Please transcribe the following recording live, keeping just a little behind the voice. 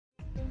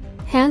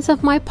Hands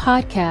Off My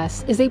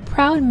Podcast is a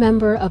proud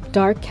member of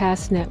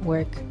Darkcast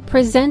Network,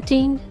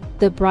 presenting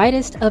the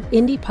brightest of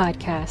indie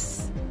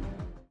podcasts.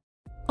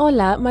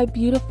 Hola, my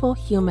beautiful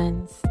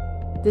humans.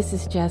 This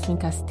is Jasmine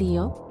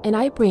Castillo, and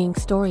I bring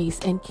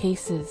stories and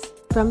cases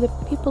from the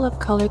people of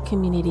color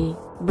community,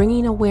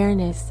 bringing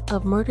awareness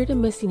of murdered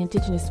and missing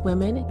Indigenous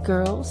women,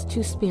 girls,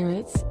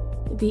 two-spirits,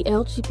 the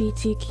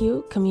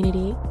LGBTQ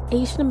community,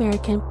 Asian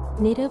American,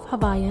 Native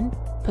Hawaiian,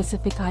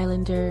 Pacific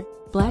Islander,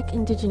 Black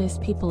Indigenous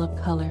people of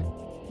color.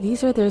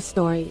 These are their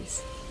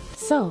stories.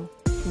 So,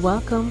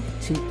 welcome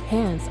to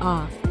Hands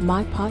Off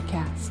My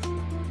Podcast.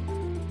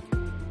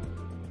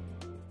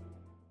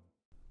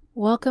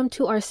 Welcome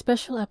to our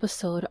special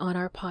episode on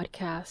our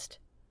podcast.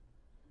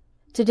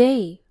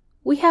 Today,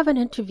 we have an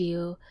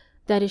interview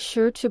that is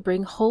sure to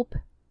bring hope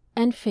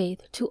and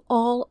faith to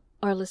all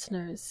our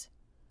listeners,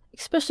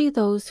 especially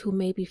those who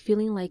may be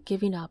feeling like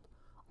giving up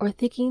or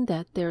thinking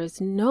that there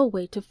is no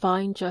way to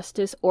find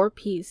justice or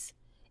peace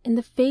in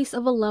the face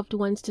of a loved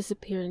one's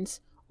disappearance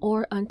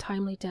or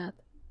untimely death.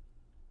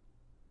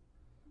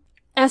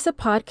 As a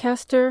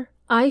podcaster,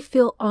 I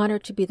feel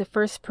honored to be the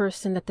first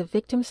person that the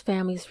victims'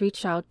 families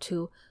reach out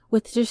to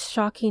with this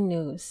shocking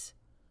news.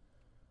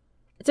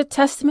 It's a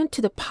testament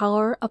to the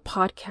power of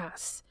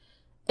podcasts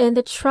and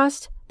the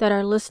trust that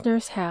our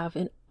listeners have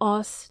in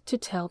us to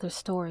tell their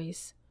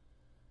stories.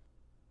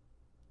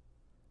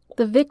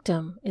 The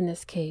victim, in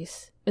this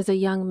case, is a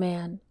young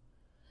man,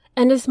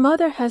 and his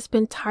mother has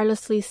been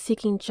tirelessly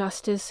seeking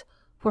justice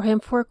for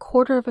him for a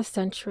quarter of a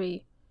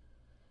century.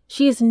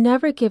 She has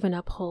never given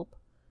up hope,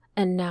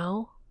 and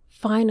now,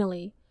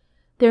 finally,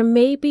 there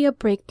may be a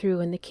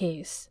breakthrough in the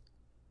case.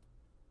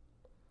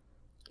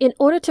 In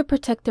order to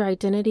protect their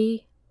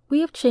identity, we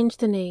have changed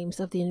the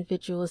names of the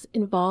individuals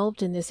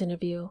involved in this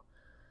interview.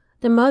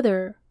 The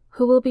mother,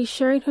 who will be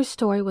sharing her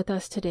story with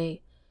us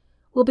today,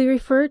 will be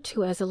referred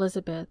to as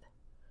Elizabeth.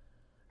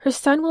 Her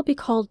son will be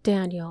called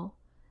Daniel,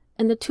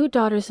 and the two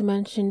daughters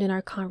mentioned in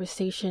our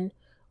conversation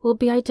will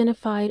be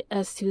identified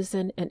as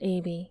Susan and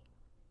Amy.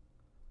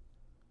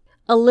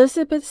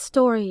 Elizabeth's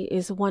story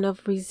is one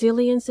of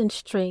resilience and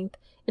strength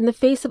in the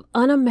face of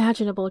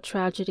unimaginable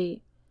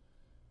tragedy.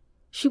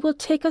 She will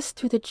take us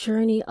through the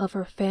journey of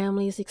her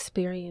family's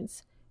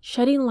experience,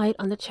 shedding light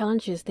on the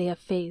challenges they have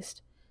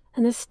faced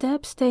and the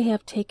steps they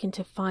have taken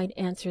to find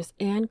answers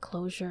and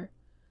closure.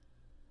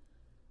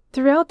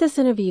 Throughout this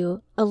interview,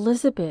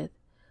 Elizabeth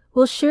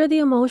will share the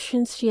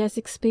emotions she has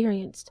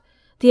experienced,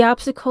 the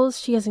obstacles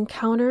she has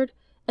encountered,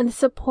 and the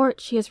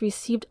support she has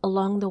received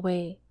along the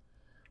way.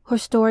 Her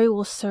story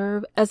will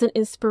serve as an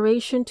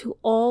inspiration to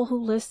all who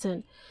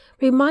listen,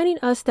 reminding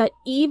us that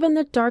even in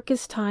the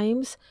darkest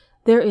times,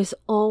 there is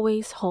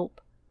always hope.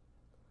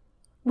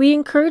 We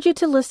encourage you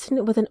to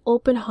listen with an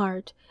open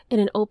heart and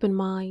an open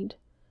mind.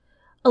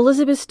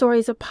 Elizabeth's story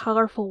is a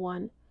powerful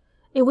one,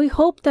 and we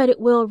hope that it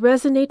will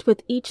resonate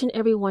with each and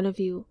every one of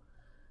you.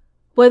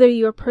 Whether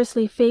you are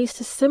personally faced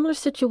a similar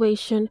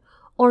situation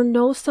or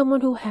know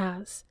someone who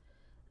has,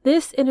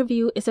 this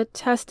interview is a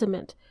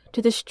testament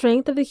to the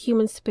strength of the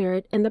human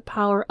spirit and the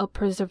power of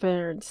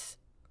perseverance.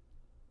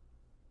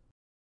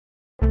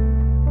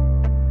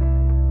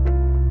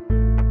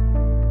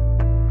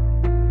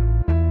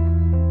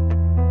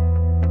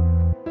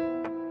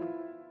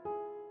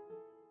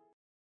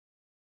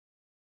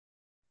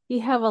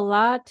 You have a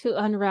lot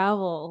to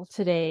unravel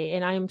today,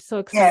 and I'm so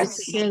excited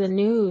to hear the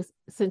news.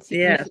 Since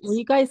when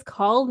you guys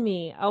called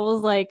me, I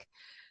was like,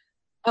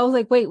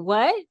 wait,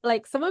 what?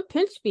 Like, someone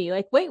pinched me.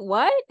 Like, wait,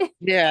 what?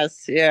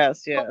 Yes.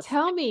 Well,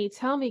 tell me,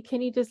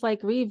 can you just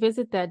like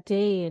revisit that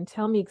day and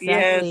tell me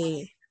exactly?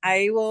 Yes,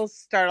 I will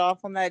start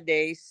off on that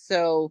day.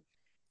 So,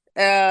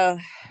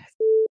 18th,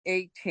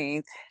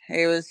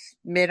 it was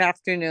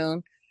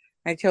mid-afternoon.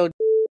 I told,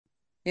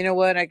 you know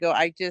what?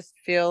 I just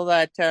feel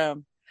that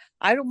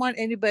I don't want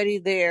anybody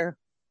there.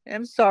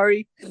 I'm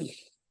sorry.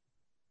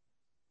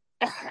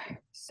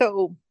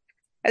 So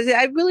I said,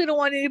 I really don't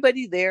want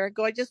anybody there.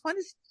 I just want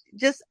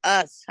just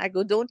us. I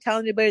go, don't tell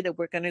anybody that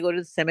we're going to go to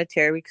the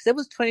cemetery, because it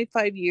was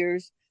 25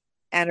 years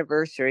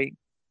anniversary.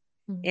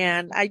 Mm-hmm.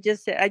 And I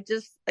just said, I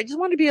just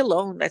want to be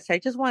alone. I said, I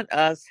just want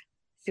us.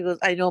 She goes,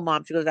 I know,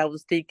 Mom. She goes, I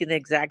was thinking the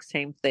exact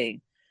same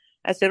thing.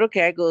 I said,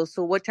 okay. I go,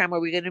 so what time are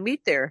we going to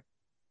meet there?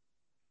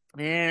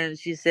 And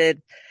she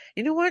said,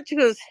 you know what? She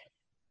goes,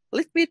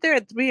 let's meet there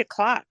at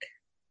 3:00.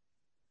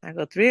 I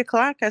go,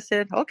 3:00? I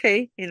said,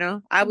 okay.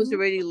 I was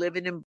already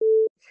living in,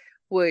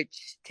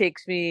 which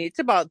takes me, it's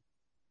about,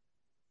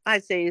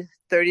 I'd say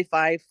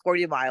 35,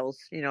 40 miles,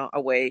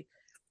 away.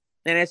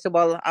 And I said,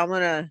 well, I'm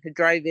going to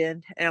drive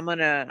in and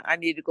I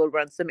need to go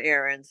run some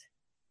errands.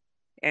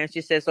 And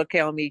she says, okay,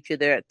 I'll meet you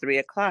there at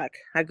 3:00.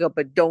 I go,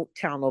 but don't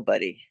tell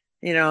nobody,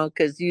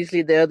 because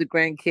usually the other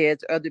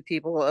grandkids, other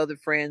people, other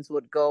friends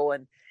would go.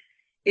 And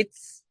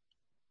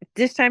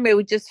this time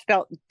it just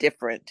felt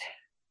different.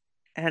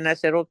 And I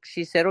said, oh,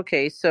 she said,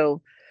 okay.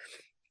 So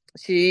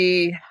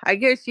I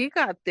guess she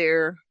got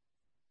there.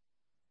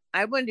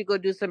 I went to go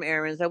do some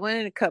errands. I went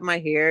in to cut my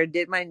hair,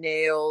 did my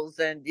nails,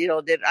 and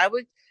I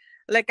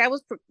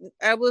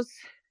was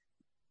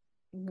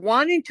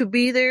wanting to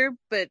be there,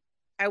 but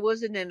I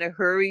wasn't in a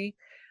hurry.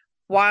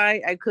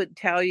 Why, I couldn't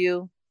tell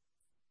you.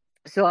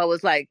 So I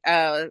was like,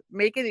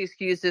 making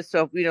excuses.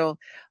 So,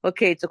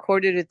 okay, it's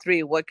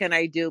 2:45. What can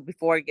I do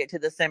before I get to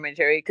the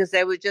cemetery? Because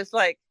I was just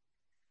like,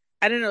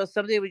 I don't know,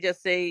 somebody was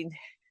just saying,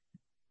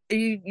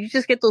 you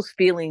just get those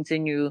feelings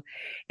in you.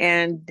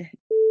 And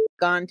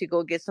gone to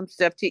go get some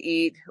stuff to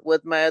eat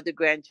with my other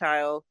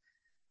grandchild,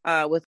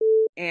 with,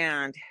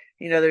 and,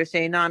 they're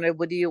saying, Nana,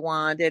 what do you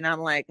want? And I'm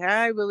like,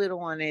 I really don't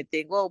want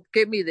anything. Well,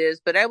 give me this.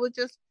 But I was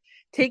just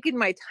taking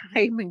my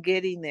time and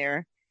getting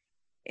there.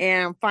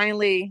 And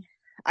finally,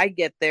 I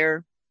get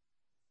there,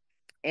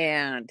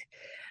 and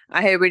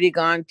I had already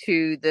gone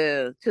to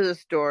the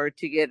store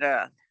to get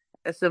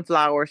some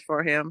flowers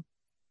for him,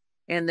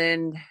 and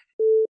then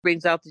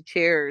brings out the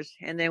chairs,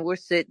 and then we're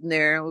sitting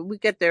there. We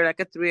get there like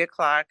at 3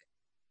 o'clock,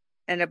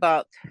 and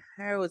about,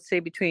 I would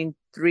say, between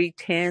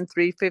 3:10,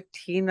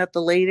 3:15 at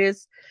the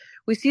latest,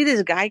 we see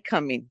this guy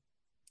coming,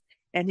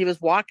 and he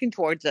was walking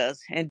towards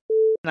us, and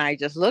I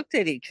just looked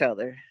at each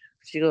other.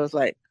 She goes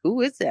like,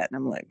 "Who is that?" And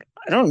I'm like,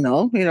 "I don't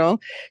know."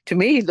 To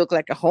me, he looked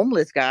like a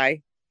homeless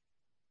guy.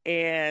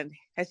 And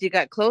as he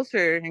got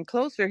closer and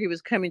closer, he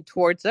was coming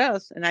towards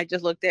us. And I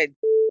just looked at,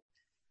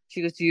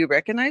 she goes, "Do you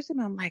recognize him?"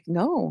 I'm like,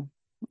 "No."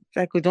 She's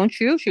like, "Well, don't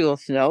you?" She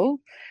goes,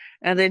 "No."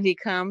 And then he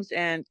comes,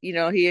 and,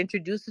 he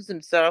introduces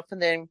himself. And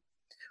then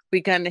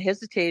we kind of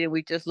hesitate, and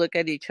we just look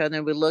at each other,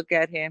 and we look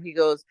at him. He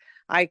goes,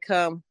 I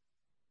come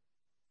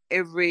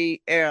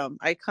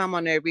I come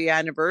on every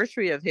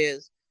anniversary of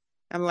his.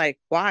 I'm like,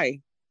 "Why?"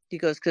 He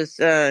goes, "Because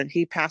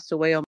he passed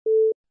away on."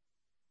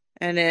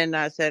 And then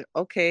I said,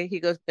 "Okay."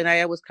 He goes, "And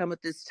I always come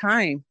at this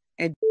time."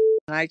 And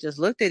I just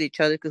looked at each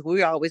other, because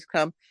we always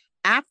come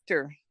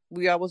after.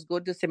 We always go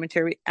to the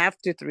cemetery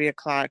after 3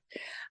 o'clock.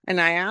 And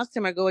I asked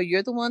him, I go,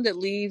 "You're the one that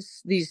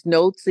leaves these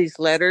notes, these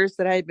letters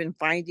that I've been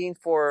finding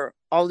for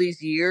all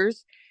these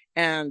years,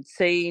 and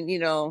saying,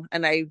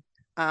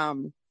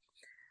 and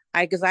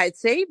because I had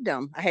saved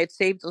them. I had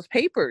saved those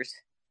papers,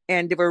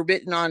 and they were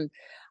written on,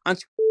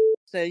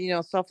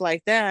 stuff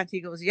like that." He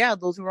goes, "Yeah,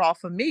 those were all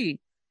for me."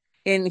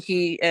 And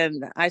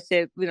I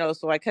said,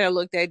 so I kind of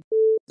looked at,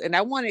 and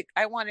I wanted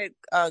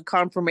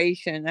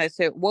confirmation. I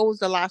said, "What was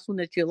the last one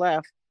that you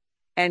left?"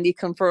 And he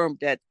confirmed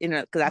that,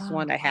 because that's the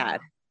one I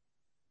had.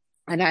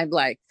 And I'm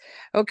like,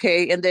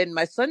 "Okay." And then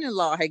my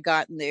son-in-law had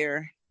gotten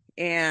there,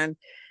 and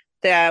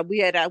that we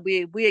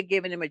had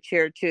given him a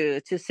chair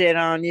to sit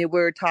on. We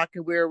were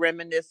talking, we were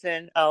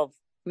reminiscing of,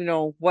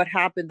 what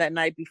happened that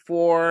night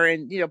before,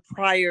 and,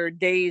 prior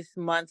days,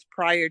 months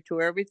prior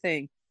to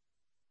everything.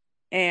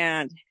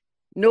 And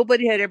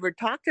nobody had ever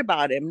talked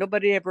about him.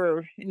 Nobody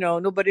ever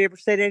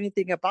said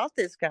anything about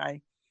this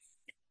guy.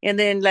 And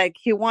then, like,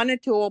 he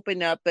wanted to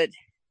open up, but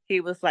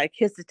he was like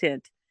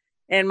hesitant.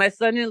 And my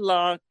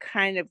son-in-law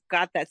kind of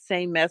got that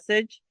same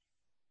message.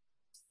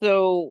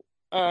 So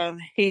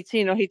he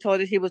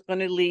told us he was going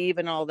to leave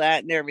and all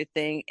that and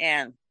everything.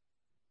 And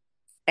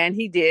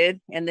he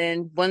did. And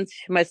then once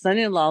my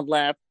son-in-law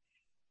left,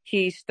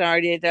 he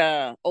started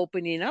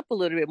opening up a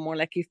little bit more,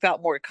 like he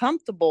felt more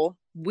comfortable.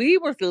 We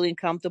were feeling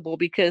comfortable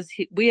because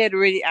we had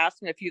already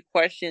asked him a few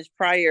questions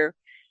prior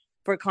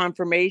for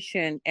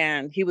confirmation,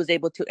 and he was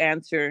able to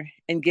answer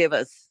and give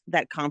us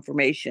that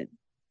confirmation.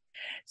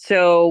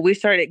 So we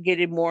started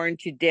getting more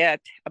into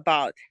depth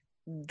about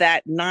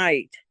that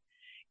night.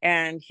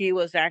 And he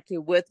was actually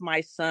with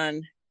my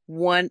son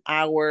 1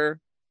 hour,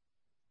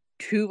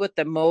 two at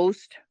the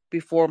most,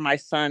 before my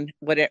son,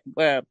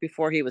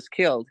 before he was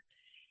killed.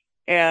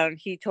 And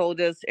he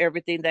told us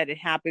everything that had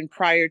happened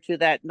prior to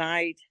that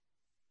night.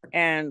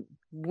 And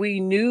we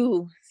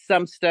knew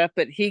some stuff,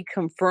 but he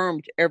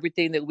confirmed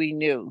everything that we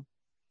knew,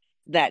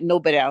 that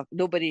nobody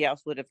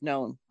else would have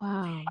known.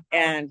 Wow.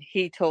 And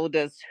he told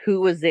us who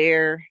was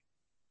there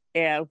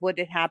and what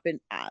had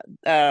happened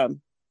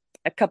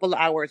a couple of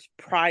hours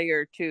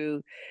prior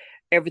to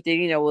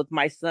everything, with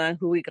my son,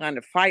 who we got in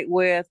a fight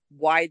with,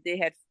 why they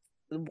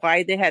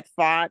had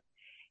fought.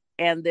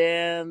 And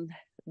then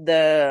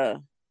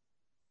the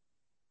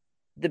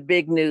the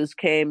big news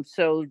came.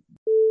 So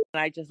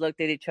I just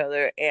looked at each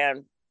other,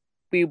 and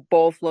we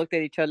both looked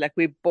at each other, like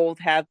we both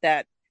had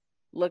that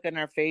look on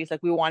our face,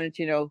 like we wanted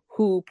to know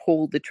who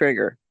pulled the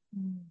trigger.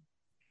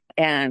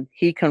 And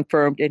he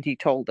confirmed, and he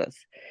told us.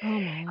 Oh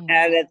my.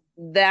 And at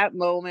that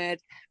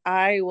moment,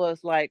 I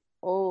was like,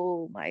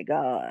 "Oh my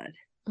God."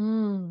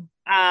 Mm.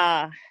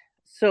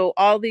 So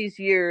all these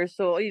years,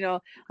 so,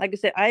 like I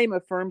said, I am a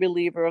firm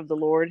believer of the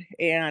Lord.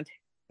 And,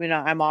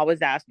 I'm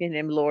always asking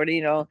him, "Lord,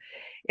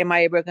 am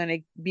I ever going to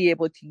be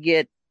able to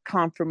get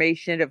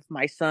confirmation of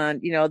my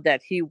son,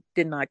 that he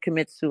did not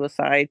commit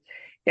suicide?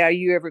 Are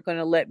you ever going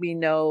to let me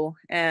know?"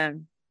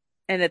 And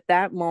at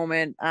that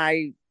moment,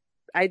 I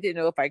didn't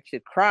know if I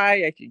should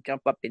cry, I should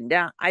jump up and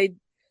down.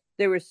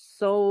 There was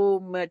so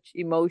much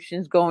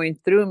emotions going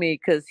through me,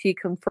 because he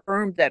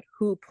confirmed that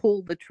who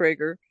pulled the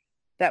trigger,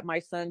 that my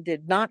son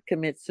did not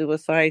commit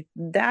suicide.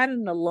 That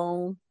and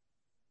alone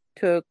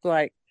took,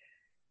 like,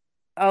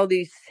 all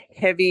these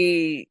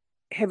heavy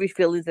heavy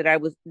feelings that I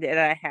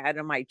had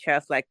in my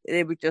chest, like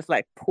they were just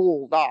like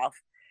pulled off.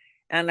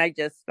 And I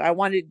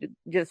wanted to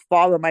just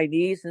fall on my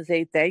knees and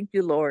say, thank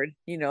you, Lord.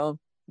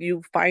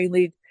 You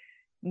finally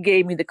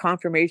gave me the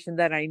confirmation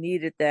that I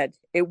needed, that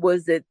it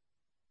wasn't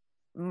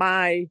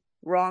my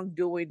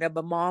wrongdoing of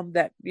a mom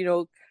that,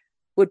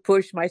 would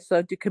push my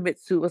son to commit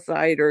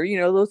suicide, or,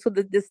 those are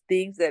the just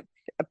things that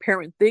a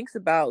parent thinks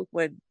about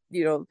when,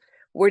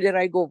 where did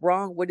I go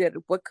wrong? What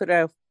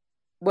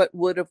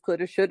would have, could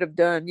have, should have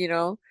done,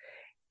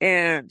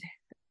 and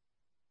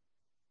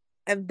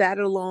that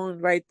alone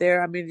right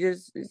there, I mean,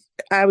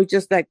 I was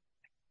just like,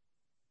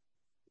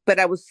 but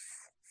I was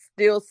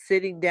still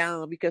sitting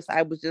down because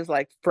I was just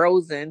like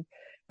frozen,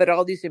 but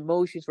all these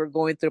emotions were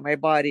going through my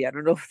body. I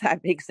don't know if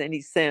that makes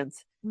any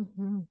sense.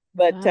 Mm-hmm.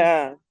 But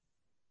Yeah.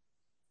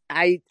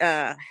 I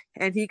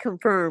and he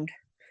confirmed.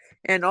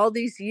 And all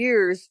these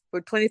years, for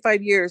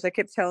 25 years, I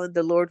kept telling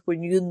the Lord,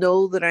 when you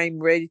know that I'm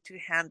ready to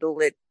handle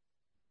it,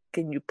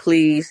 can you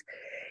please?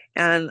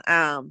 And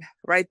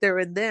right there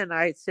and then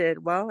I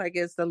said, well, I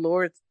guess the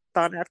Lord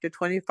thought after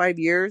 25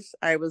 years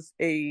I was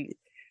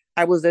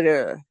at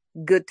a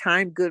good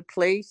time, good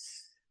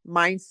place,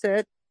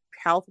 mindset,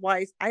 health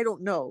wise. I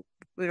don't know,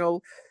 you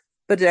know,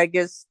 but I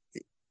guess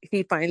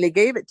he finally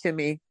gave it to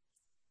me.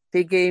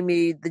 He gave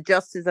me the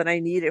justice that I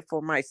needed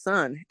for my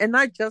son. And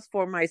not just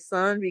for my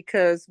son,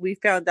 because we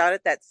found out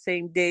at that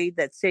same day,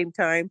 that same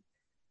time,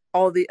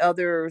 all the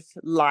others'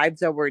 lives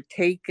that were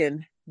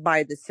taken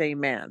by the same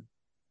man.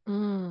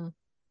 Mm.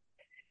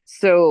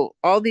 So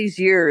all these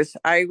years,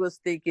 I was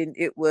thinking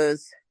it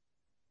was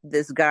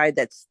this guy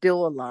that's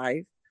still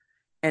alive,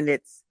 and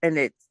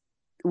I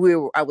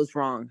was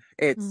wrong.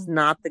 It's Mm.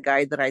 not the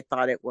guy that I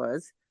thought it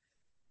was.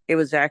 It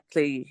was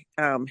actually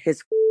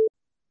his.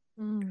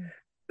 Mm.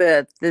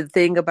 But the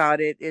thing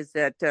about it is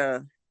that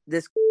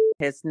this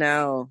is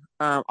now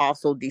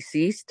also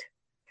deceased,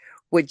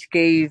 which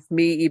gave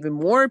me even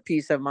more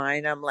peace of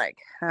mind. I'm like,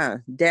 huh,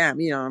 damn,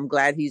 I'm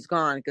glad he's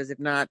gone, because if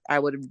not, I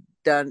would have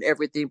done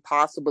everything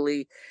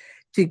possibly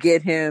to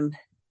get him,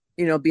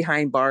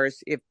 behind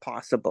bars if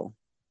possible.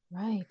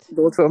 Right.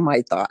 Those were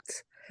my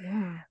thoughts.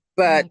 Yeah. Oh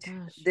But my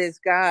gosh. this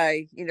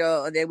guy,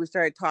 and then we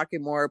started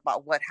talking more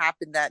about what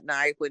happened that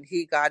night when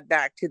he got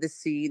back to the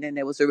scene and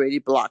it was already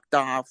blocked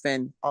off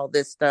and all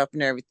this stuff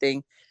and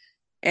everything.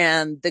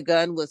 And the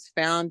gun was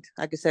found,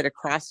 like I said,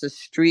 across the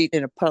street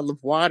in a puddle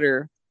of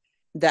water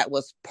that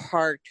was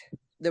parked.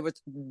 There was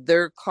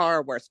their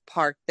car was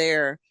parked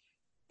there.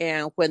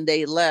 And when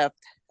they left,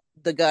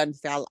 the gun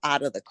fell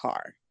out of the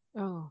car.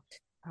 Oh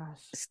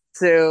gosh.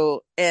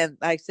 So, and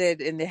like I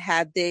said, and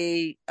had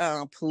they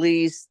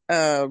police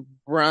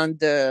run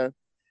the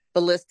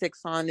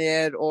ballistics on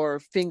it or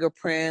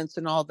fingerprints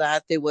and all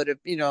that, they would have,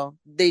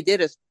 they did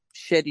a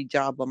shitty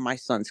job on my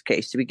son's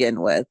case to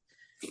begin with.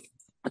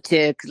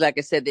 Like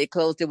I said, they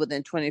closed it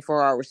within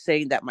 24 hours,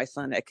 saying that my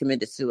son had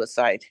committed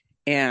suicide,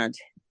 and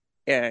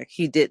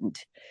he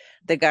didn't.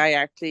 The guy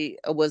actually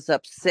was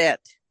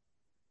upset.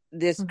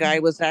 This Mm-hmm. guy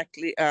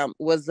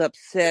was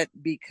upset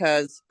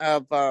because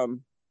of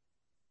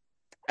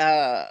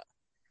uh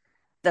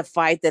the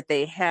fight that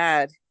they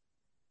had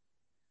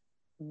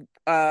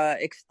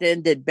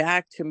extended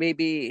back to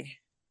maybe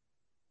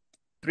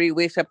 3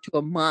 weeks up to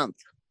a month,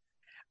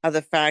 of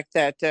the fact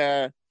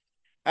uh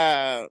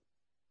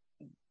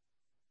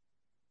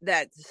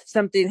that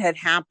something had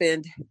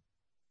happened,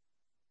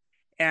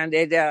 and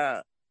it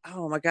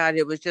oh my god,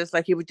 it was just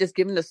like he was just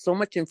giving us so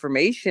much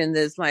information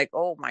that's like,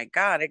 oh my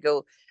god. I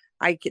go,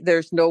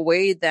 there's no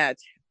way that,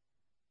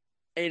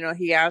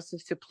 he asked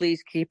us to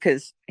please keep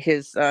his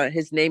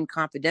name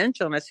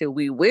confidential, and I said,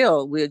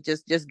 we'll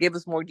just give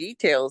us more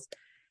details.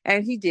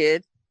 And he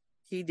did.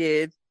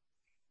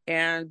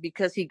 And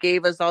because he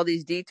gave us all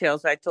these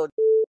details, I told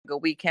go,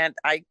 we can't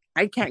I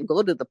can't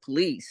go to the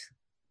police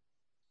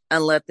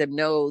and let them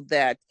know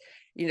that,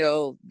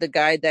 the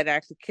guy that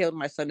actually killed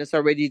my son is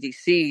already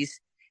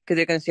deceased, because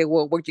they're going to say,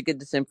 well, where'd you get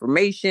this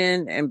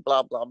information, and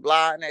blah blah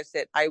blah. And I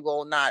said, I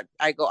will not.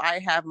 I go, I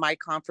have my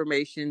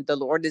confirmation, the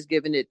Lord has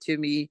given it to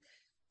me.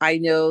 I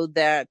know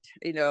that,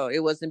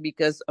 it wasn't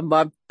because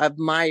of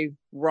my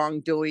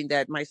wrongdoing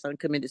that my son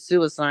committed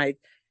suicide.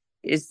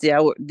 It's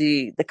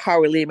the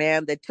cowardly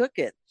man that took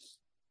it.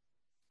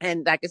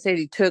 And like I said,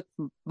 he took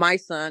my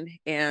son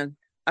and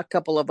a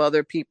couple of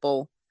other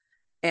people.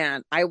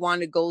 And I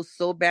want to go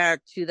so bad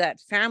to that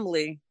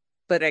family,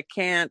 but I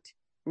can't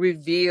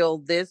reveal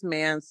this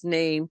man's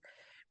name,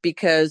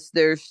 because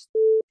there's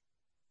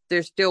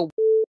still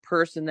a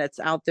person that's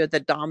out there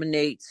that's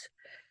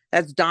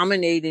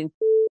dominating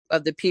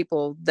of the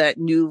people that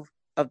knew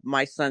of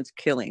my son's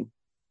killing.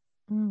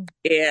 Mm.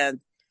 And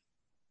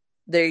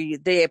they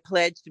had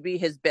pledged to be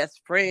his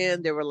best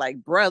friend. They were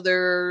like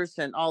brothers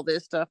and all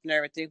this stuff and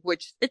everything,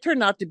 which it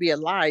turned out to be a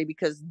lie,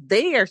 because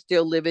they are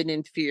still living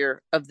in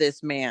fear of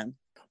this man.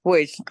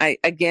 Which I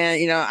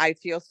again, I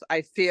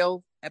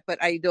feel,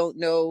 but I don't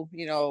know,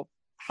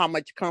 how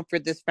much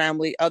comfort this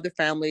family, other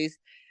families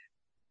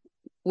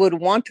would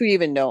want to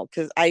even know,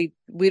 because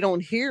we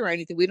don't hear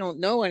anything, we don't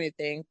know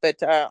anything.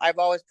 But I've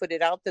always put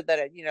it out there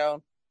that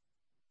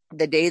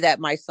the day that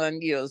my son,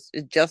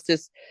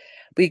 justice,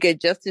 we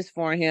get justice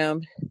for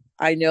him,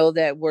 I know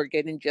that we're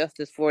getting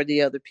justice for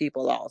the other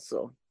people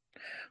also,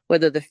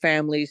 whether the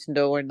families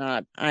know or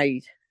not.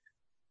 I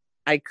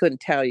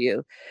couldn't tell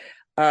you.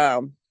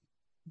 Um,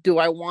 do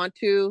I want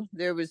to?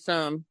 There was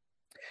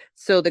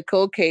so the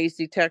cold case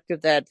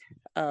detective that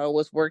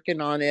was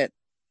working on it,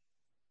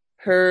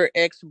 her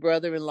ex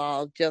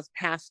brother-in-law just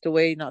passed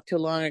away not too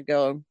long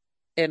ago,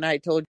 and I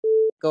told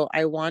go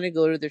I want to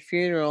go to the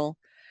funeral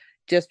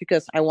just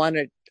because I want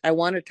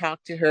to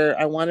talk to her.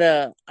 I want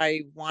to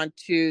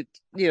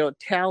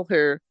tell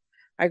her.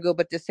 I go,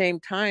 but at the same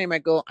time, I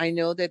go, I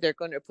know that they're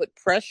going to put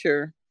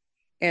pressure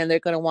and they're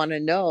going to want to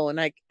know, and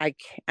I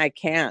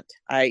can't.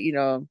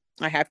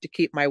 I have to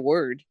keep my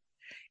word.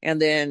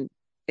 And then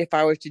if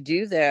I were to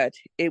do that,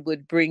 it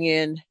would bring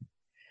in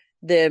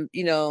them,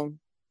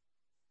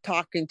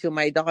 talking to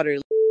my daughter,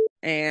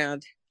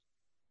 and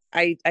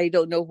I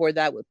don't know where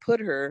that would put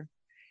her.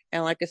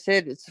 And like I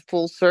said, it's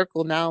full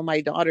circle now. My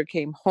daughter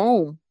came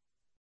home.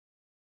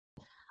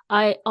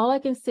 All I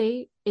can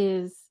say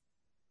is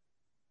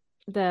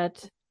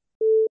that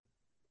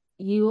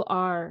you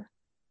are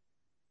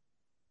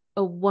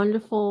a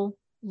wonderful,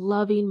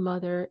 loving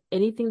mother.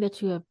 Anything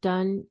that you have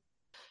done,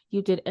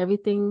 you did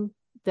everything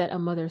that a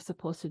mother is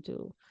supposed to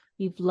do.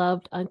 You've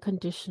loved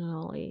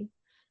unconditionally.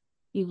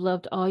 You've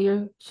loved all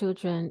your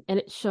children, and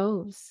it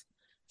shows.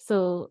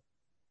 So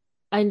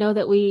I know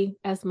that we,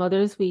 as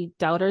mothers, we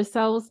doubt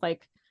ourselves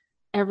like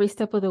every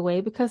step of the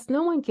way because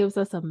no one gives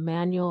us a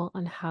manual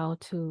on how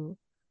to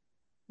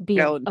be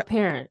No, a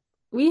parent.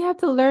 We have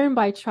to learn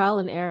by trial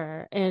and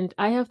error. And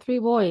I have three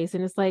boys,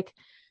 and it's like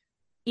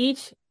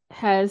each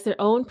has their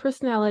own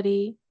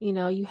personality.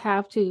 You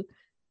have to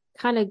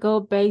kind of go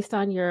based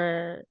on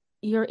your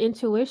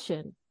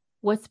intuition.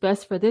 What's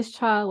best for this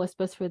child? What's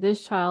best for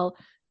this child?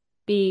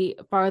 Be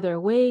farther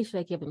away? Should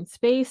I give them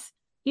space?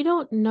 You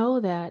don't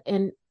know that.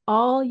 And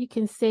all you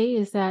can say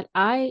is that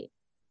I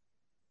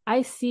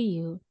see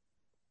you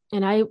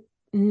and I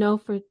know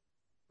for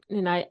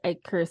and I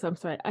curse, I'm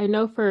sorry. I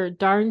know for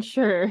darn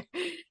sure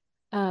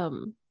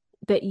um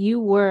that you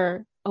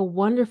were a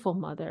wonderful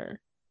mother.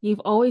 You've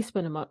always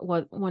been a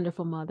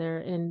wonderful mother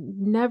and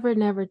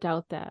never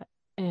doubt that.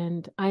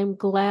 And I'm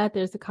glad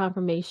there's a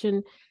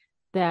confirmation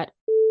that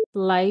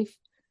life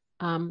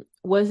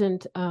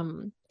wasn't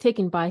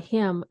taken by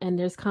him, and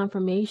there's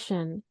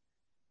confirmation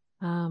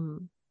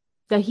um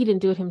that he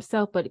didn't do it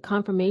himself, but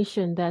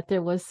confirmation that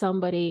there was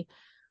somebody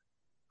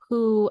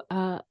who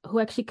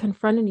actually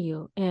confronted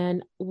you.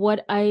 And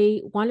what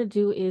I want to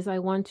do is I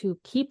want to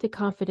keep the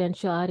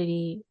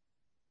confidentiality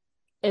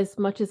as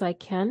much as I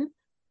can.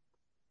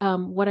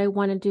 What I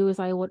want to do is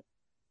I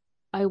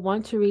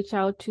want to reach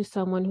out to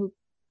someone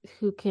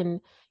who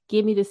can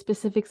give me the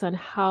specifics on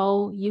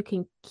how you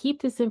can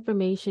keep this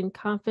information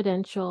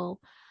confidential,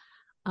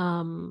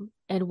 and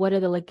what are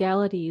the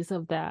legalities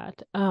of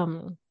that.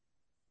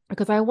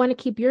 Because I want to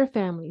keep your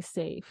family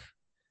safe.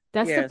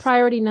 That's the yes.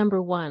 priority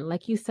number one.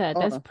 Like you said,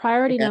 that's Oh,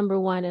 priority yeah. number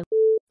one. And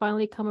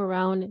finally come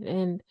around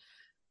and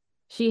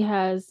she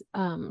has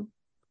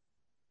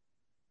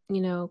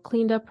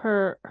cleaned up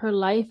her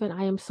life, and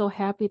I am so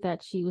happy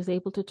that she was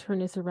able to turn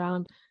this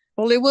around.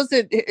 Well, it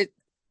wasn't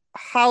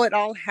how it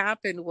all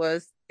happened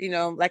was,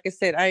 like I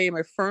said, I am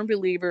a firm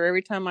believer.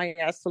 Every time I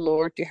ask the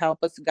Lord to help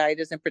us, guide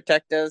us, and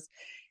protect us,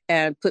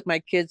 and put my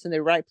kids in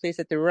the right place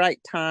at the right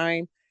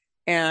time.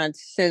 And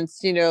since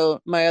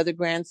my other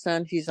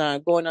grandson, he's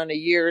going on a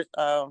year,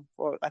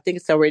 or I think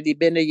it's already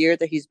been a year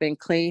that he's been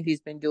clean. He's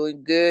been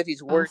doing good.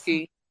 He's Awesome.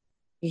 working.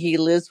 He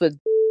lives with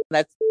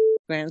that's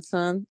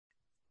grandson.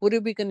 What are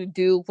we going to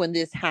do when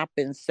this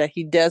happens? That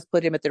he does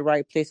put him at the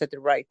right place at the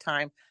right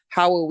time.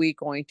 How are we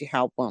going to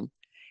help him?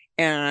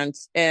 And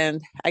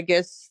I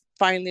guess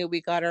finally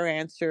we got our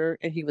answer,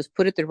 and he was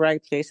put at the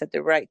right place at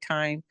the right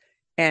time,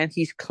 and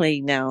he's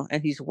clean now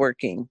and he's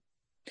working.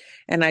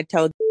 And I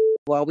told,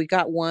 well, we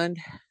got one,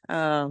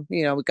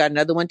 we got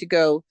another one to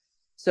go.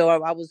 So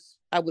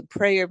I would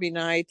pray every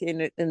night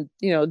and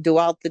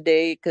throughout the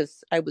day,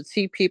 because I would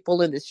see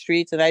people in the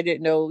streets and I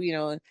didn't know,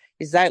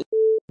 is that,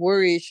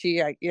 where is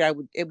she? I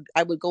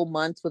would go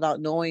months without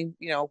knowing,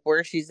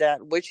 where she's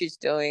at, what she's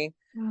doing.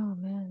 Oh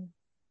man.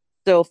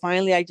 So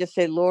finally I just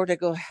said, Lord, I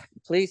go,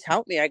 please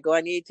help me. I go,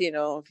 I need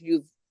to, if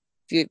you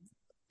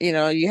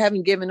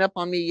haven't given up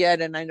on me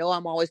yet. And I know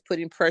I'm always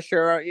putting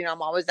pressure,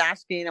 I'm always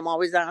asking.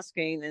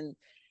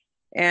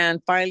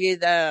 And finally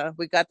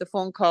we got the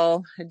phone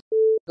call, and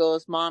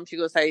goes, Mom, she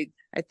goes, I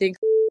think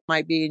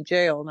might be in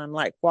jail. And I'm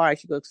like, why?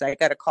 She goes, I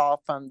got a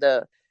call from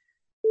the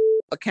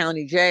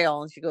county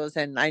jail. And she goes,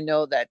 and I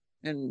know that.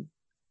 And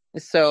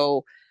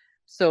so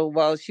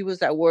while she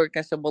was at work,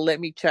 I said, well,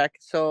 let me check.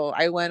 So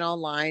I went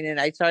online and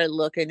I started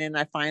looking, and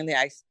I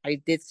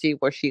did see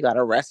where she got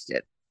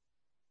arrested.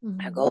 I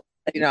Mm-hmm. go,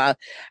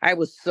 I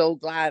was so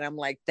glad. I'm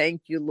like,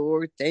 thank you,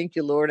 Lord. Thank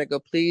you, Lord. I go,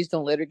 please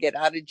don't let her get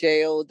out of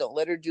jail. Don't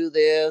let her do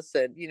this.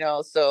 And,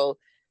 so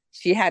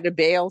she had a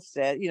bail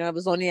set, it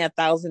was only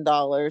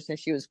 $1,000.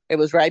 And it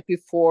was right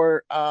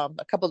before, a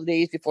couple of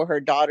days before her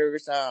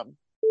daughter's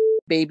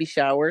baby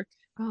shower.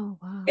 Oh,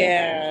 wow.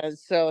 And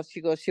so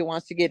she goes, she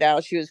wants to get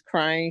out. She was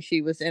crying.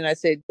 She was, and I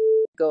said,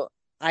 go,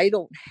 I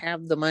don't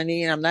have the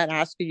money and I'm not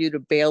asking you to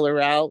bail her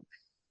out.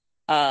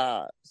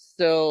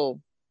 So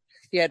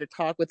she had to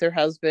talk with her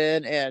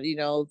husband and,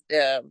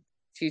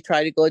 she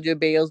tried to go to a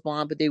bail's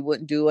bond, but they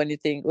wouldn't do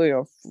anything,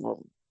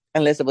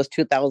 unless it was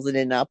 2,000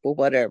 and up or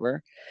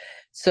whatever.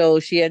 So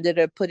she ended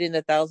up putting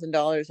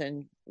 $1,000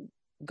 and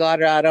got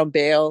her out on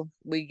bail.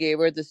 We gave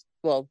her this,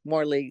 well,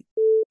 more like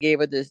gave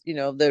her this,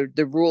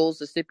 the rules,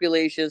 the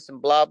stipulations,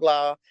 and blah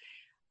blah,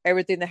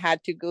 everything that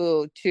had to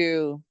go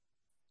to,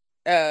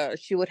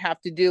 she would have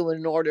to do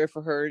in order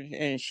for her,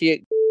 and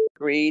she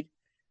agreed.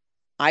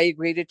 I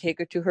agreed to take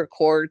her to her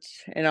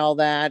courts and all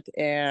that,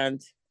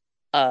 and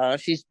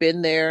she's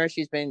been there.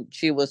 She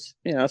was,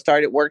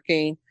 started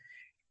working,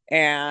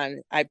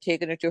 and I've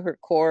taken her to her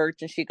court,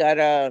 and she got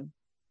a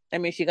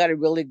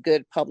really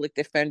good public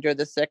defender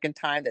the second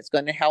time that's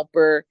going to help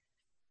her.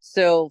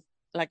 So,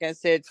 like I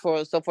said,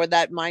 for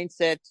that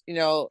mindset,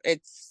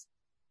 it's,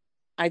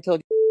 I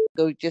told you,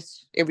 go,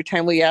 just every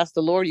time we ask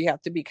the Lord, you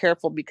have to be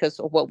careful because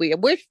of what we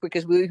wish,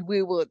 because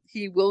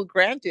He will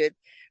grant it,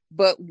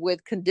 but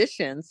with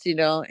conditions,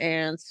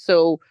 and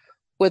so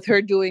with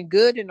her doing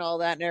good and all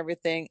that and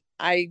everything,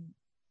 I'm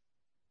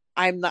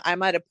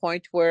at a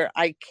point where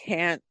I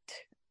can't,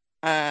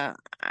 uh,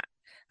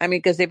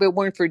 because if it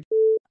weren't for,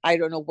 I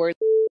don't know where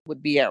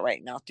would be at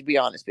right now, to be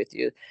honest with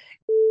you.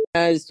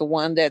 Is the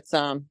one that's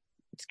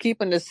it's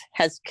keeping us,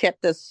 has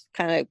kept us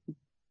kind of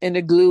in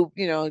the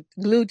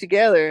glued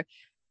together.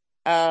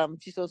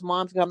 She says,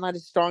 "Mom, I'm not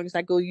as strong as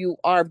I go. You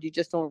are, but you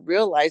just don't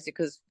realize it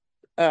because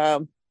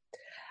um,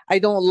 I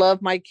don't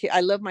love my kid.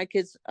 I love my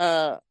kids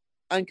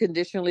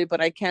unconditionally,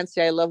 but I can't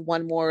say I love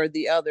one more or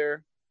the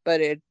other.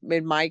 But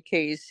in my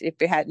case, if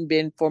it hadn't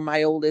been for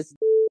my oldest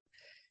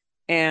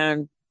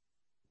and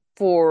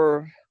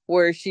for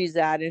where she's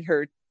at in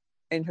her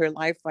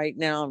life right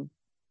now,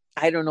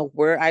 I don't know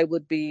where I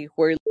would be,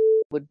 where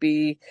would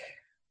be,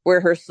 where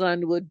her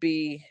son would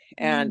be,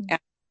 and Mm.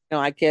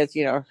 I guess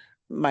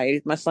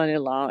my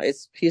son-in-law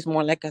is, he's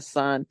more like a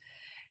son.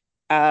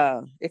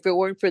 If it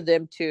weren't for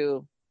them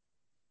two,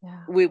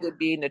 Yeah. we would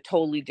be in a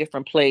totally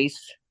different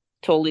place.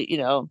 Totally,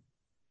 and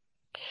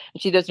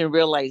she doesn't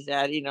realize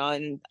that,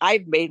 and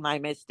I've made my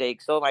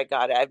mistakes. Oh my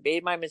God, I've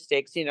made my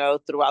mistakes,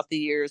 throughout the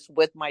years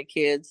with my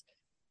kids.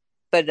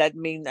 But that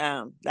mean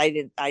I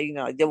didn't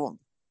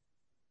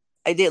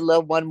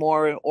love one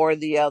more or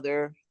the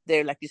other.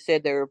 They're, like you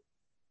said, they're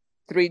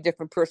three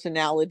different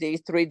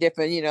personalities, three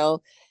different,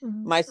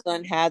 Mm-hmm. my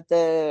son had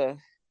the,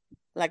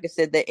 like I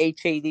said, the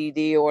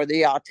HADD or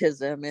the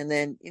autism. And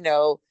then,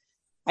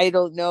 I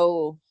don't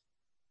know.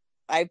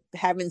 I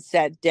haven't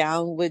sat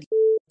down with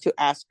to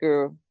ask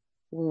her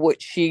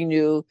what she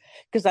knew,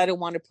 because I don't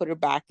want to put her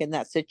back in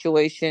that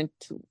situation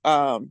to,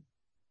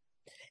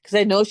 because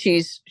I know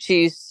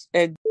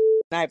and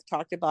I've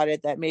talked about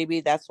it, that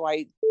maybe that's why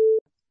it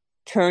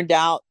turned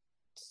out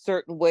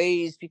certain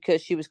ways,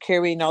 because she was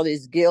carrying all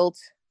this guilt.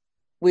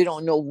 We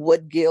don't know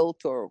what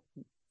guilt, or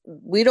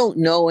we don't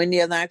know any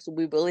of that. So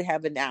we really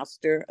haven't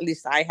asked her. At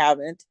least I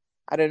haven't.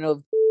 I don't know if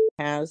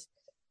has,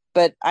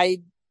 but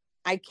I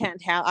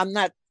can't have. I'm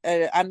not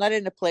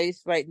in a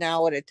place right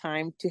now at a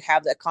time to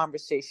have that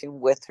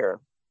conversation with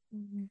her.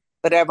 Mm-hmm.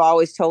 But I've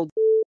always told.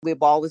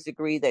 We've always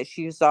agreed that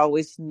she's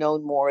always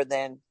known more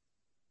than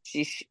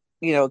she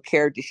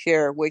cared to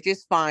share, which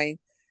is fine,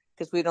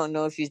 because we don't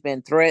know if she's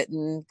been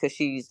threatened, because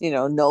she's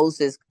knows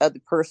this other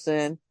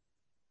person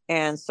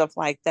and stuff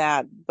like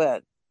that.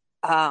 But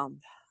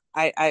um,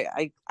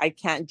 I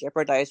can't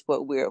jeopardize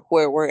where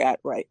we're at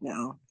right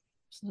now,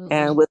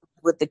 and Absolutely.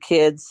 with the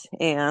kids.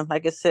 And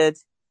like I said,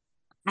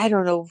 I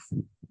don't know.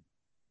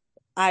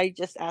 I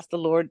just ask the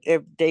Lord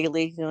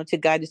daily, to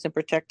guide us and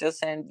protect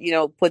us, and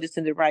put us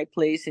in the right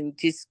place, and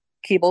just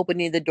keep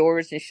opening the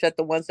doors and shut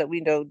the ones that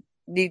we know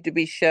need to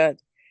be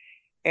shut.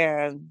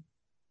 And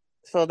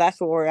so that's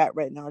where we're at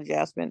right now,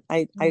 Jasmine.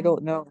 I Yeah.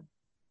 don't know.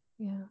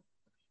 Yeah.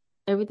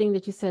 Everything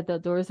that you said, the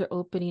doors are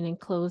opening and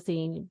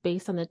closing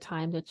based on the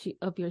time that you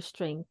of your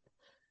strength,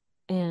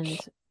 and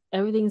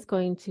everything's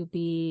going to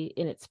be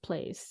in its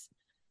place.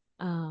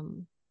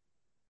 Um,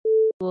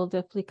 will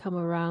definitely come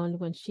around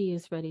when she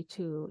is ready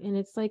to. And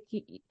it's like,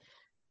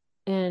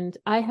 and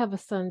I have a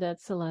son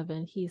that's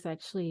 11. He's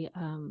actually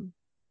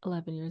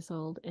 11 years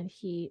old, and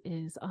he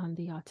is on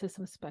the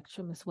autism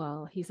spectrum as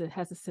well.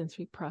 Has a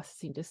sensory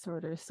processing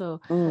disorder.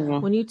 So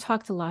Mm. when you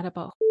talked a lot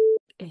about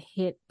it,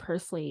 hit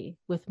personally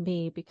with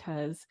me,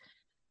 because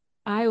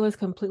I was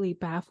completely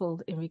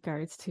baffled in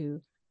regards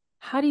to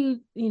how do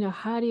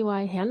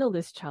I handle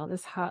this child?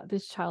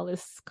 This child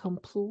is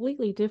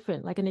completely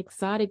different, like an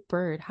exotic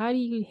bird. How do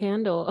you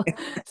handle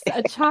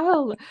a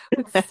child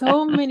with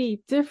so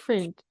many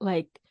different,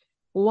 like,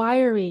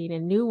 wiring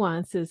and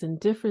nuances and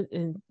different,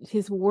 and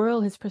his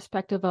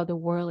perspective of the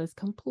world is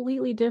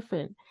completely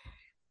different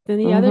than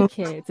the other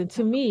Mm-hmm. kids. And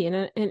to me,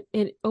 and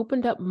it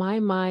opened up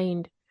my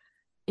mind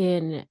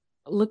in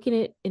looking at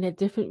it in a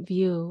different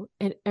view,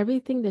 and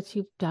everything that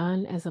you've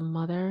done as a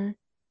mother,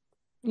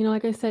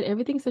 like I said,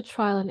 everything's a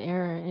trial and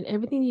error, and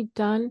everything you've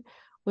done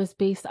was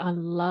based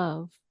on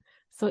love.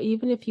 So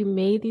even if you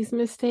made these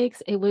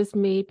mistakes, it was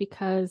made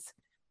because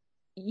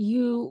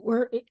you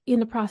were in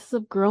the process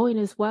of growing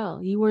as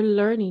well. You were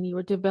learning, you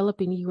were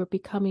developing, you were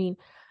becoming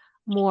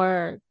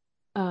more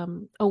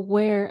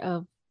aware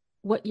of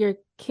what your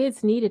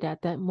kids needed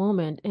at that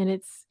moment. And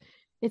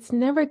it's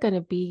never going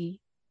to be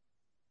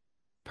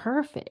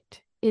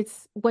perfect.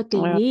 It's what they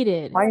Well,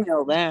 needed. I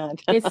know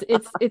that.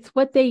 It's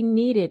what they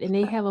needed, and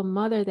they have a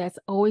mother that's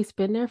always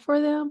been there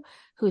for them,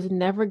 who's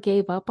never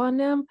gave up on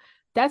them.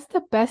 That's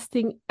the best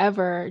thing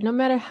ever. No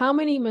matter how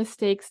many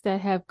mistakes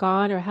that have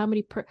gone or how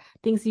many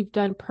things you've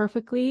done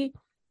perfectly,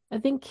 I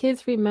think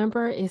kids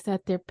remember is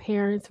that their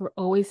parents were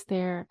always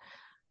there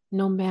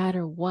no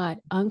matter what,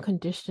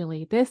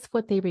 unconditionally. That's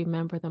what they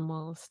remember the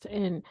most.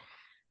 And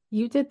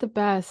you did the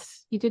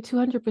best. You did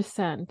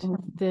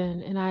 200%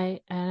 then, and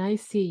I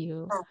see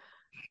you.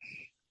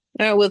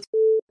 No,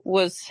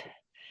 was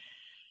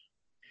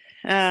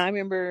I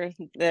remember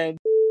that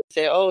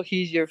say, "Oh,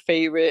 he's your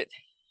favorite,"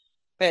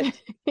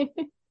 but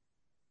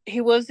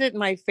he wasn't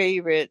my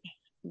favorite.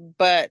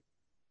 But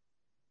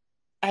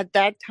at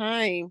that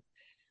time,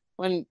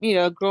 when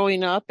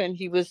growing up, and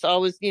he was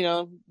always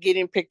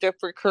getting picked up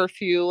for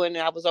curfew, and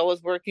I was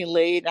always working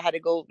late. I had to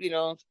go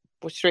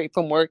straight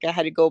from work. I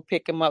had to go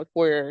pick him up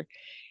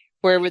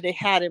wherever they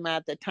had him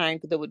at the time,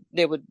 because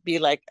they would be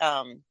like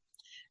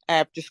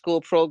after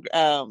school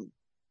program.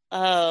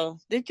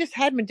 They just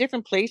had him in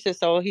different places.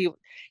 So he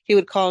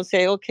would call and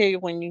say, "Okay,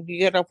 when you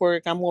get off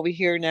work, I'm over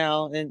here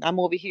now, and I'm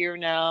over here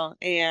now."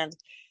 And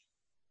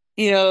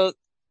you know,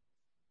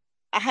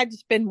 I had to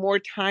spend more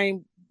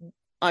time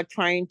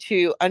trying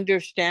to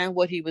understand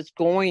what he was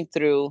going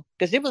through,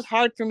 because it was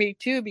hard for me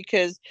too.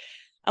 Because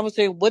I would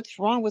say, "What's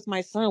wrong with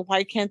my son?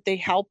 Why can't they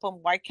help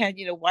him? Why can't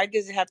why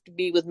does it have to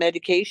be with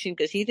medication?"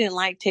 Because he didn't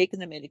like taking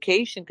the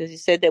medication, because he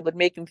said that would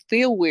make him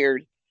feel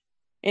weird.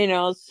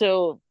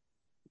 So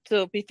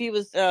if he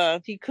was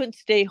he couldn't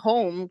stay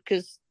home,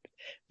 because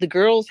the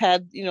girls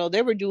had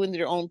they were doing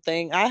their own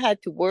thing. I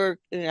had to work,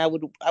 and I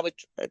would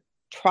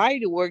try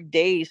to work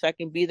days so I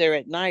can be there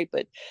at night,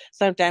 but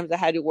sometimes I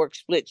had to work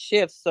split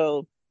shifts.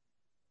 So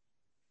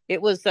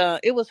it was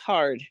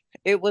hard.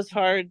 It was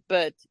hard,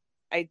 but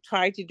I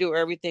tried to do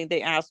everything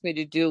they asked me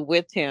to do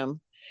with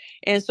him.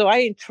 And so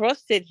I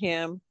entrusted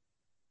him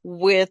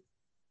with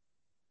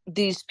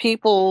these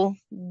people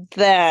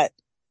that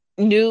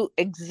knew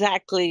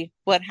exactly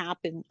what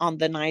happened on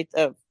the night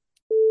of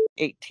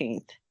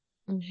 18th.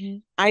 Mm-hmm.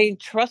 I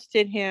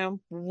entrusted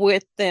him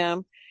with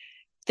them,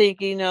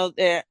 thinking,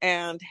 that,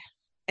 and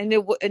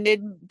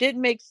it did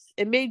make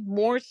it made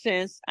more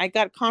sense. I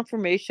got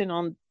confirmation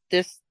on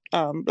this.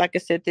 Like I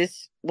said,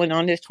 this went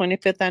on his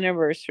 25th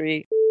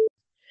anniversary,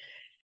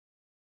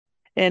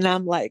 and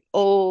I'm like,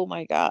 oh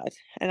my God.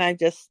 And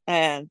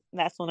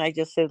that's when I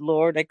just said,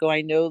 Lord,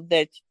 I know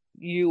that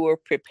you were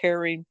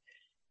preparing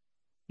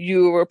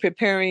you were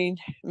preparing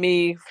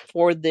me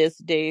for this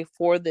day,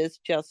 for this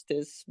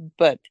justice,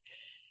 but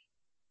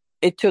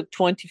it took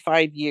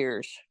 25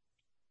 years.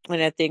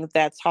 And I think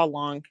that's how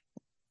long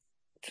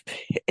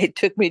it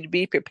took me to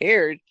be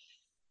prepared.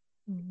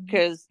 Mm-hmm.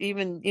 Because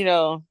even,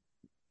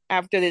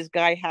 after this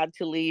guy had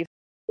to leave,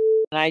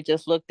 and I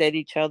just looked at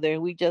each other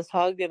and we just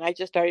hugged, and I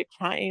just started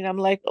crying. I'm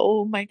like,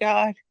 oh my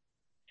God,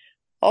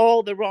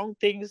 all the wrong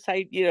things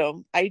I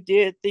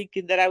did,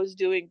 thinking that I was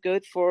doing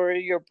good for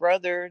your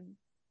brother,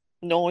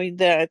 knowing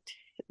that,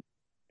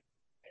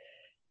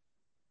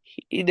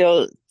 you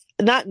know,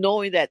 not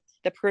knowing that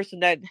the person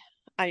that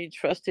I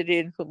entrusted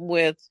in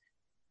with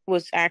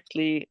was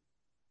actually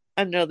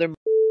another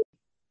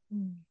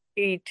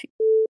mate.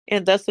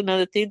 And that's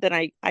another thing that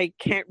I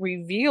can't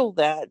reveal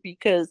that,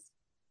 because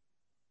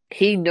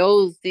he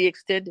knows the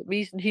extended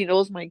reason. He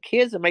knows my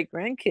kids and my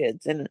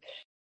grandkids. And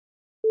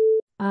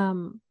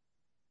Um,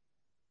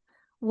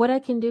 what I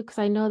can do, because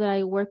I know that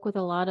I work with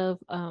a lot of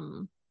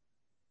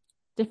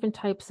different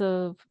types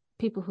of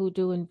people who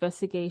do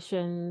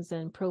investigations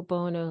and pro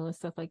bono and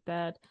stuff like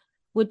that.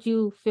 Would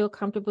you feel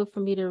comfortable for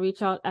me to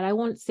reach out? And I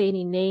won't say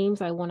any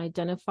names. I won't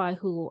identify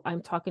who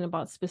I'm talking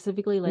about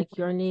specifically, like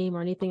your name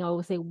or anything. I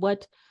will say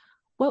what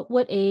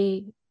would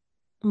a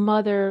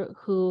mother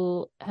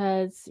who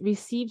has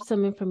received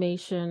some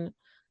information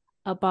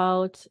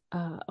about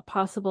a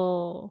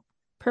possible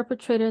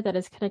perpetrator that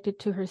is connected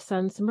to her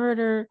son's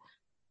murder,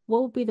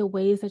 what would be the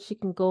ways that she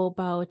can go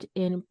about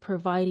in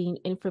providing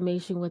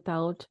information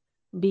without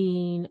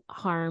being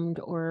harmed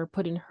or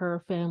putting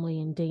her family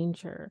in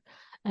danger?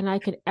 And I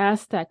could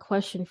ask that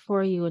question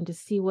for you and to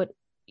see what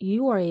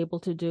you are able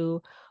to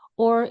do.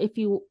 Or if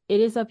it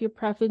is of your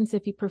preference,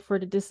 if you prefer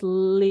to just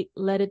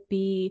let it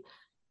be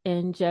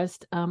and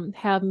just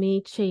have me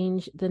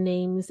change the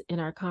names in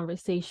our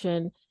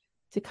conversation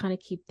to kind of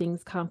keep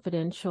things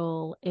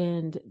confidential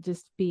and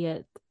just be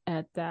at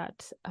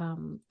that.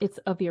 It's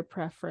of your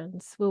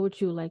preference. What would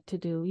you like to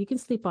do? You can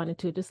sleep on it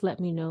too. Just let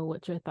me know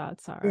what your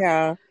thoughts are.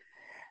 yeah,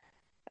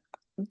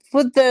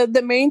 but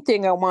the main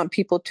thing I want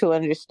people to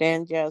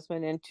understand,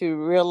 Jasmine, and to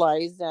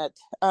realize that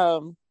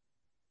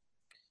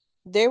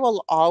there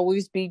will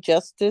always be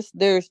justice.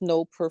 There's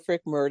no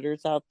perfect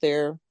murders out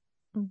there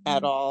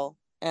at Mm-hmm. all.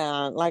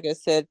 And like I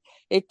said,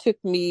 it took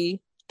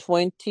me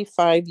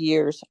 25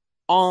 years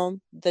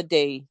on the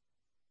day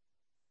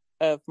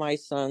of my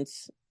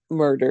son's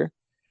murder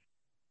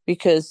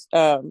because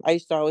I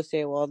used to always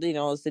say, well,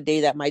 it's the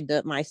day that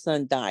my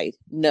son died.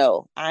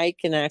 No, I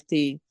can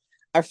actually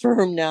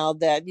affirm now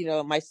that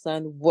my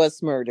son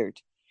was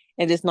murdered,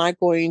 and it's not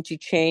going to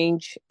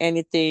change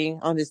anything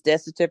on his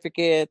death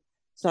certificate.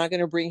 It's not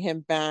going to bring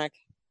him back,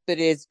 but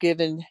it's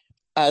given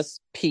us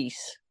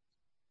peace.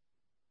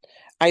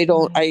 I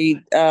don't,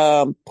 Right.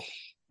 I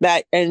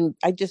that, and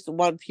I just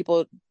want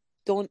people,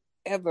 don't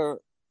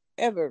ever,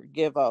 ever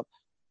give up.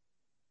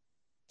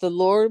 The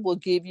Lord will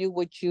give you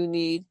what you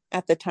need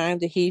at the time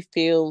that He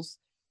feels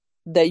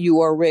that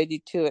you are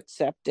ready to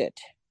accept it.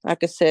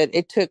 Like I said,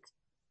 it took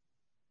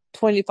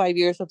 25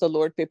 years of the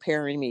Lord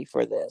preparing me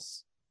for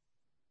this.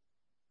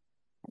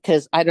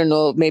 Because I don't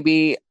know,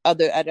 maybe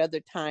at other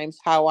times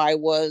how I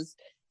was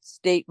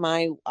state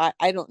my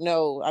I don't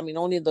know. I mean,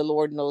 only the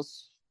Lord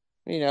knows,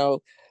 you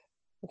know,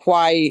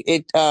 why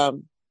it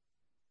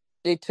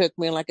took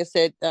me. Like I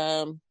said,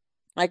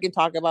 I can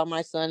talk about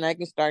my son, I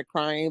can start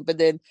crying, but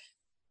then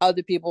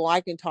other people,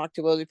 I can talk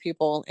to other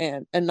people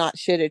and not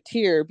shed a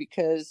tear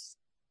because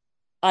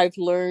I've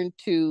learned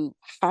to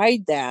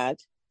hide that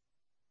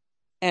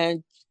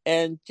and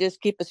just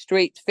keep a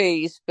straight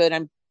face, but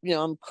I'm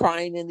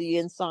crying in the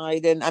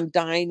inside and I'm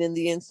dying in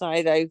the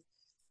inside.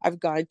 I've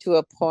gotten to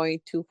a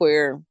point to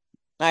where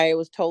I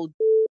was told,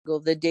 go,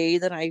 the day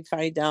that I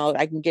find out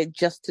I can get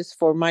justice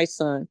for my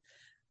son,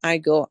 I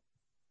go,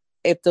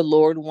 if the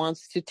Lord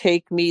wants to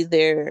take me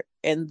there,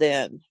 and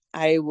then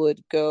I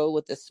would go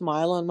with a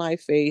smile on my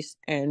face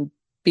and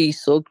be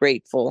so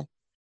grateful.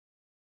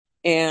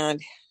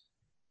 And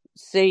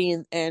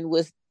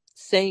with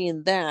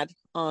saying that,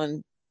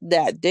 on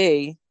that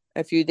day,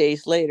 a few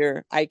days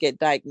later, I get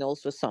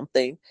diagnosed with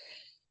something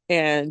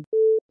and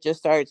just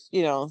starts,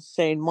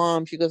 saying,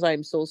 Mom, she goes,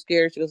 I'm so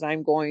scared. She goes,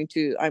 I'm going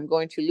to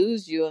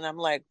lose you. And I'm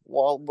like,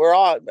 well, we're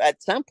all,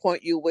 at some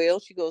point you will.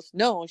 She goes,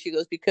 no. She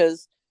goes,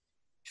 because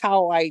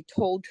how I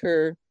told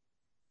her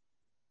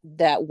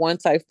that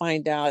once I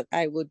find out,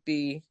 I would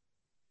be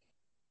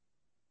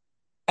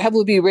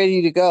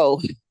ready to go.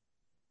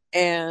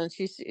 And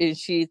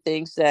she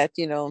thinks that,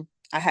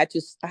 I had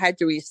to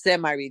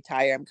semi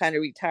retire. I'm kind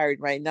of retired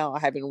right now. I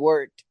haven't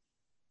worked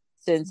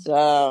since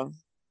the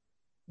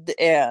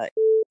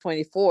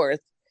 24th.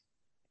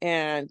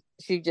 And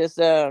she just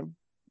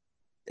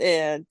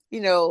and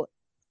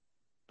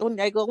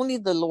I go, only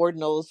the Lord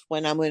knows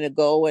when I'm going to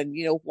go, and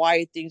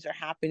why things are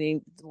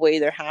happening the way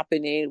they're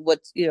happening.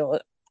 What's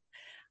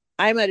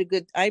I'm in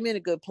a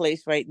good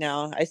place right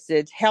now. I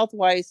said, health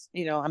wise,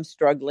 I'm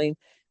struggling,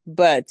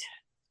 but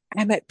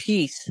I'm at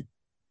peace.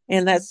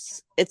 And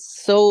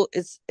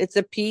Mm-hmm. it's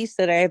a peace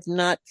that I have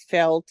not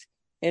felt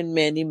in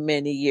many,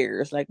 many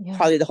years, like Yeah.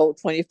 probably the whole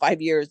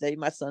 25 years that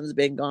my son's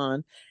been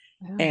gone.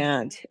 Yeah.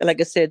 And like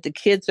I said, the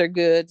kids are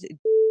good,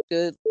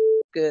 good,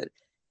 good.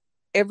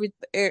 I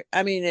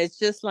mean, it's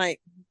just like,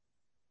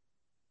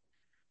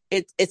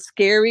 it's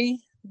scary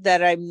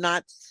that I'm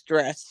not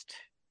stressed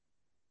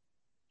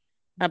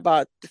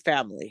about the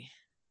family.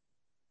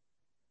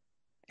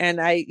 And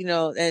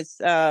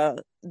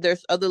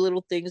there's other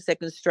little things that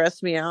can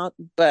stress me out,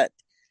 but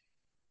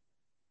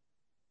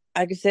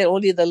like I said,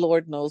 only the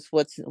Lord knows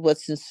what's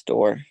in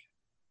store.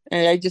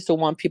 And I just don't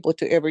want people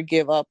to ever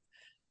give up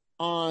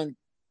on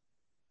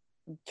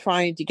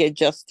trying to get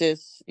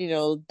justice.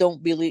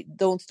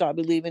 Don't stop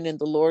believing in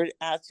the Lord.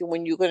 Ask you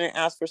when you're going to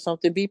ask for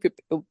something.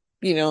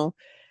 You know,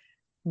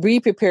 be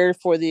prepared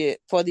for the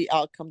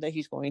outcome that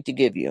He's going to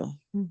give you.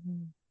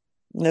 Mm-hmm.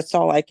 And that's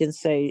all I can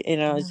say.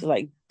 It's Yeah.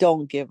 like,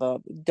 don't give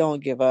up,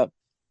 don't give up.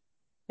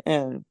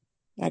 And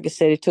like I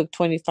said, it took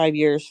 25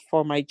 years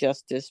for my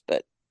justice,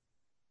 but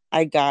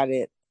I got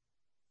it.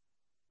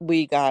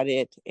 We got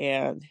it,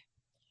 and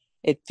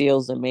it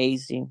feels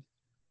amazing.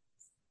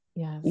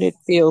 It Yes.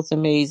 feels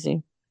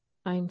amazing.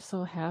 I'm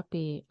so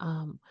happy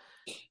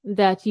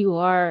that you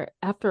are,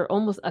 after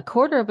almost a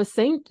quarter of a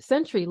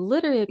century,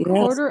 literally a Yes,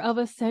 quarter of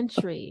a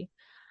century.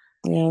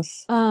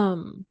 yes.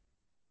 Um,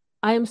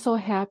 I am so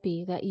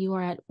happy that you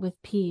are at with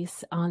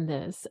peace on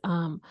this.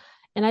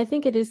 And I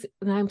think it is,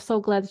 and I'm so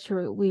glad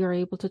that we are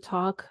able to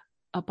talk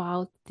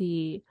about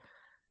the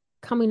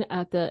coming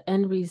at the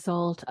end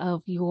result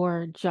of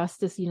your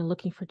justice,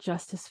 looking for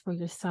justice for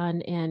your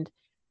son. And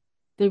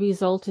the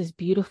result is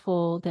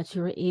beautiful, that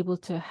you were able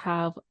to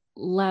have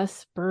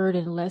less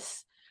burden,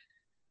 less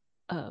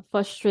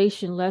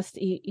frustration, less,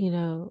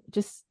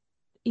 just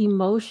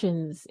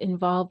emotions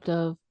involved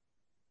of,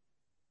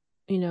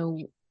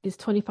 these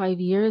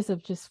 25 years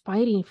of just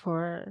fighting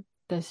for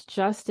this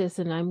justice.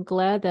 And I'm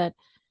glad that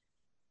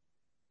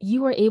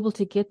you were able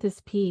to get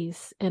this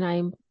peace.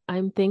 And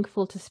I'm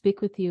thankful to speak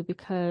with you,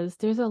 because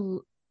there's a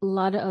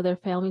lot of other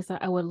families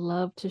that I would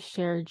love to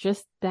share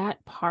just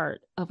that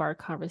part of our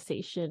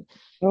conversation.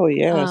 Oh,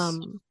 yes.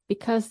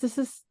 Because this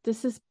is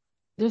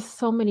there's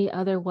so many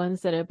other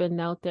ones that have been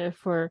out there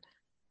for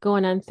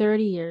going on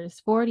 30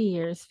 years, 40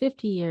 years,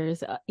 50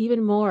 years,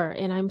 even more.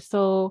 And I'm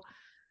so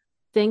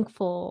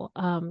thankful.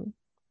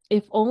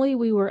 If only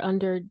we were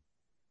under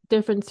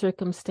different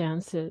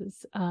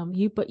circumstances.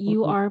 But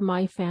you are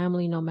my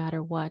family no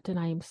matter what. And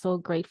I am so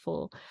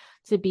grateful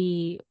to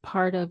be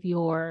part of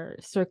your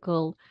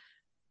circle,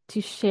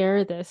 to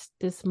share this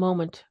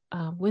moment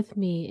with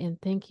me.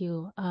 And thank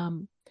you.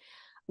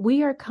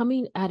 We are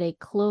coming at a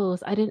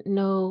close. I didn't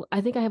know.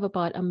 I think I have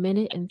about a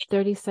minute and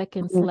 30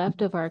 seconds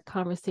left of our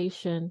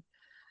conversation,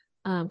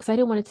 because I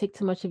didn't want to take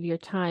too much of your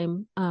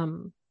time.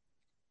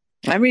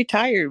 I'm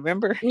retired,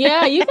 remember?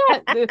 Yeah, you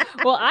got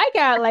well, I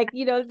got like,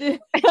 maybe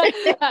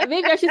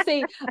I should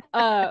say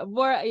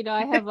more,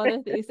 I have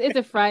other things. It's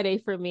a Friday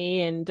for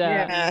me, and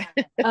Yeah.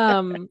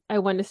 I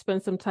want to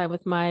spend some time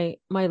with my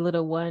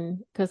little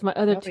one, because my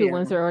other two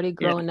ones are already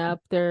grown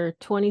up. They're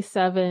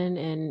 27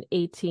 and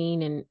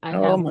 18, and I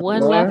have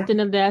one left in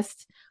the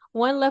nest,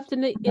 one left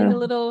in the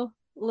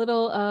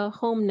little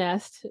home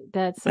nest.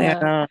 That's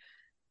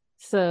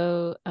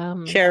so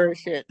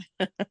cherish it.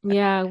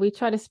 yeah, we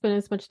try to spend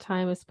as much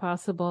time as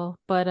possible,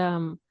 but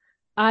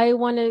I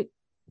want to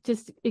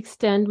just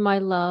extend my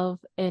love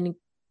and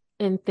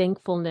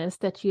thankfulness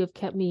that you have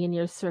kept me in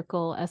your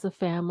circle as a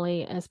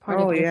family, as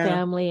part of your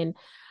family,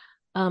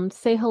 and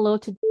say hello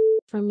to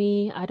for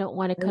me. I don't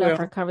want to cut off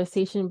our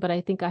conversation, but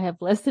I think I have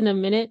less than a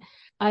minute.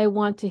 I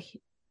want to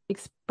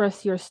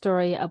express your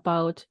story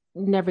about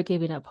never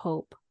giving up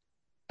hope.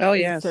 Oh,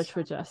 in yes. search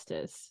for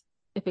justice,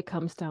 if it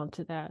comes down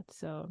to that.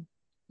 So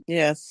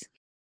yes.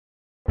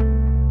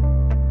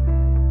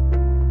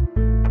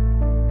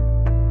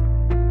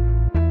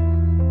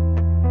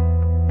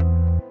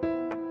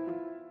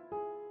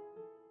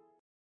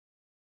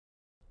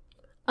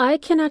 I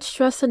cannot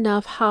stress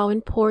enough how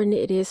important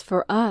it is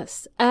for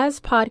us as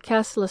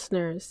podcast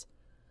listeners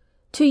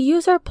to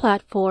use our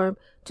platform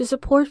to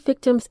support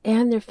victims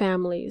and their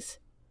families.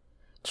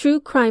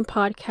 True crime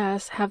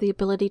podcasts have the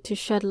ability to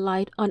shed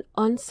light on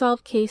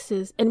unsolved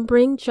cases and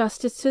bring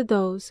justice to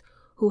those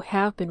who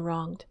have been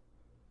wronged.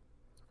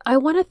 I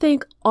want to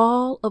thank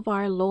all of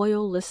our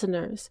loyal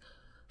listeners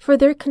for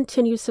their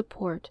continued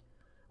support.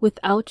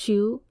 Without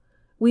you,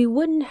 we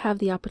wouldn't have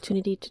the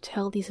opportunity to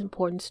tell these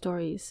important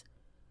stories.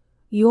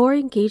 Your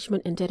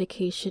engagement and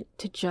dedication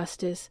to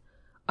justice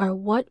are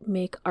what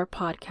make our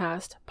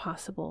podcast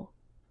possible.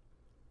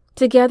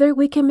 Together,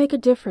 we can make a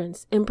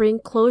difference and bring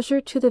closure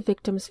to the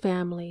victim's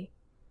family.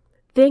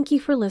 Thank you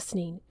for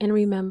listening, and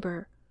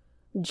remember,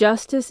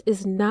 justice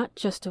is not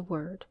just a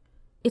word,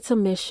 it's a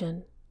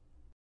mission.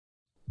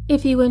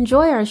 If you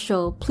enjoy our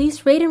show,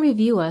 please rate and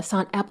review us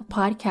on Apple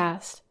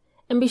Podcasts,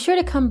 and be sure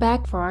to come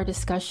back for our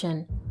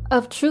discussion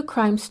of true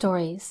crime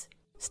stories.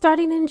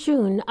 Starting in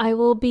June, I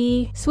will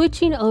be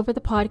switching over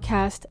the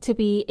podcast to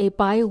be a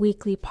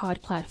bi-weekly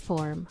pod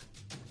platform.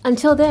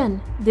 Until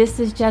then, this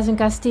is Jasmine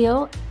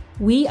Castillo.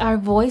 We are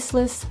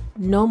voiceless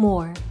no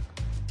more.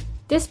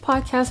 This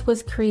podcast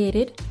was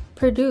created,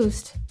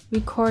 produced,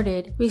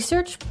 recorded,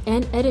 researched,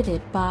 and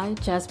edited by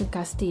Jasmine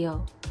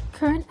Castillo,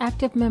 current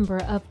active member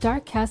of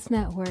Darkcast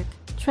Network,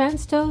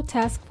 Transto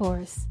Task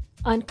Force,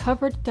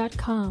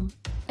 Uncovered.com,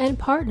 and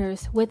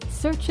partners with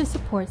Search and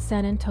Support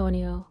San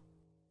Antonio.